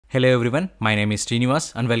Hello everyone, my name is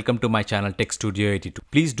Srinivas and welcome to my channel Tech Studio 82.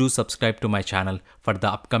 Please do subscribe to my channel for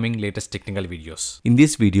the upcoming latest technical videos. In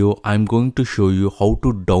this video, I am going to show you how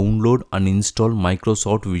to download and install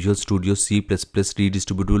Microsoft Visual Studio C++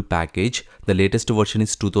 Redistributable package. The latest version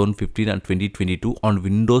is 2015 and 2022 on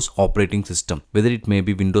Windows operating system, whether it may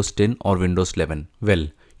be Windows 10 or Windows 11. Well,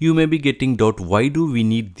 you may be getting doubt, why do we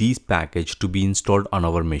need these package to be installed on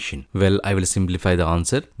our machine? Well, I will simplify the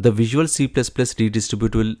answer. The Visual C++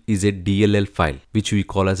 Redistributable is a DLL file, which we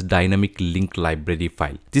call as Dynamic Link Library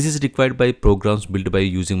file. This is required by programs built by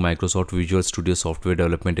using Microsoft Visual Studio software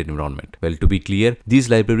development environment. Well, to be clear, these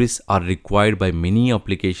libraries are required by many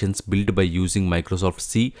applications built by using Microsoft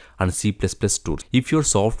C and C++ tools. If your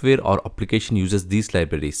software or application uses these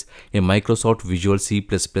libraries, a Microsoft Visual C++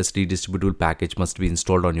 Redistributable package must be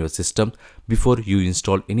installed on your system before you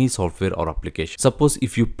install any software or application. Suppose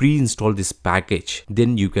if you pre-install this package,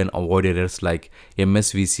 then you can avoid errors like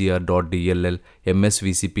msvcr.dll,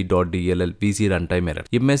 msvcp.dll, vc runtime error.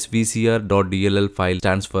 msvcr.dll file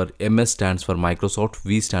stands for MS stands for Microsoft,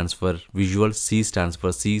 V stands for Visual, C stands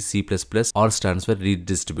for C, C++, R stands for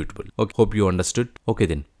Redistributable. Okay, hope you understood. Okay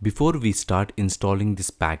then, before we start installing this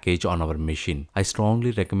package on our machine, I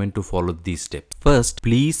strongly recommend to follow these steps. First,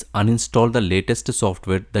 please uninstall the latest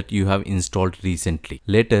software that you have installed recently.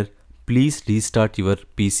 Later, please restart your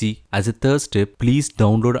PC. As a third step, please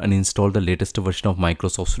download and install the latest version of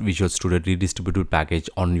Microsoft Visual Studio Redistributable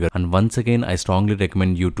package on your. And once again, I strongly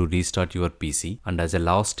recommend you to restart your PC. And as a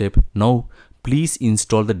last step, now please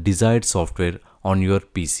install the desired software on your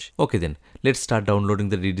PC. Okay then, let's start downloading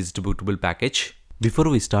the Redistributable package. Before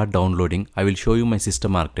we start downloading, I will show you my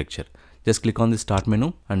system architecture. Just click on the start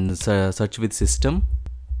menu and search with system.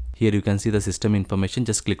 Here you can see the system information.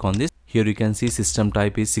 Just click on this. Here you can see system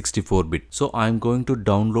type is 64-bit. So I am going to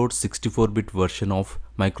download 64-bit version of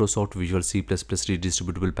Microsoft Visual C++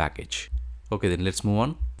 Redistributable package. Okay, then let's move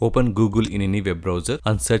on. Open Google in any web browser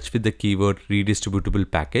and search with the keyword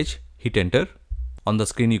Redistributable package. Hit enter. On the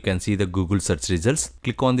screen, you can see the Google search results.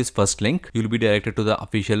 Click on this first link. You will be directed to the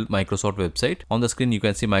official Microsoft website. On the screen, you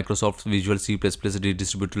can see Microsoft Visual C++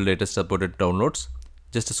 Redistributable latest supported downloads.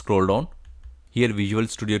 Just scroll down. Here Visual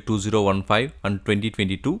Studio 2015 and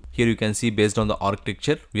 2022. Here you can see based on the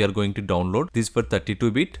architecture we are going to download. This for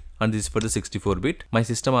 32-bit and this for the 64-bit. My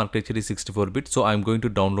system architecture is 64-bit, so I am going to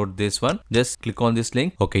download this one. Just click on this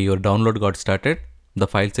link. Okay, your download got started. The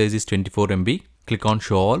file size is 24 MB. Click on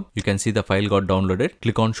show all. You can see the file got downloaded.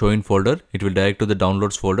 Click on show in folder. It will direct to the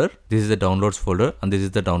downloads folder. This is the downloads folder and this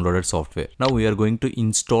is the downloaded software. Now we are going to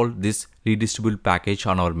install this Redistributable package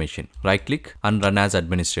on our machine. Right click and run as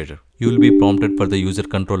administrator. You will be prompted for the user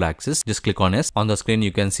control access. Just click on yes. On the screen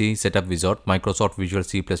you can see setup wizard, Microsoft Visual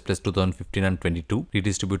C++ 2015 and 22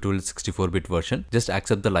 Redistributable 64-bit version. Just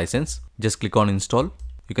accept the license. Just click on install.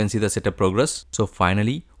 You can see the setup progress. So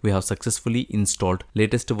finally, we have successfully installed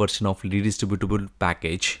latest version of Redistributable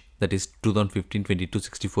package, that is 2015-22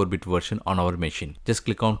 64-bit version on our machine. Just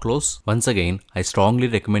click on close. Once again, I strongly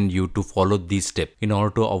recommend you to follow these steps in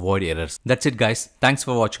order to avoid errors. That's it guys. Thanks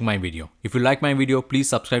for watching my video. If you like my video, please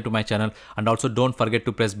subscribe to my channel and also don't forget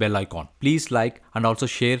to press bell icon. Please like and also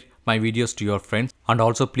share my videos to your friends and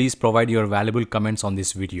also please provide your valuable comments on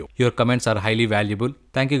this video. Your comments are highly valuable.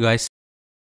 Thank you guys.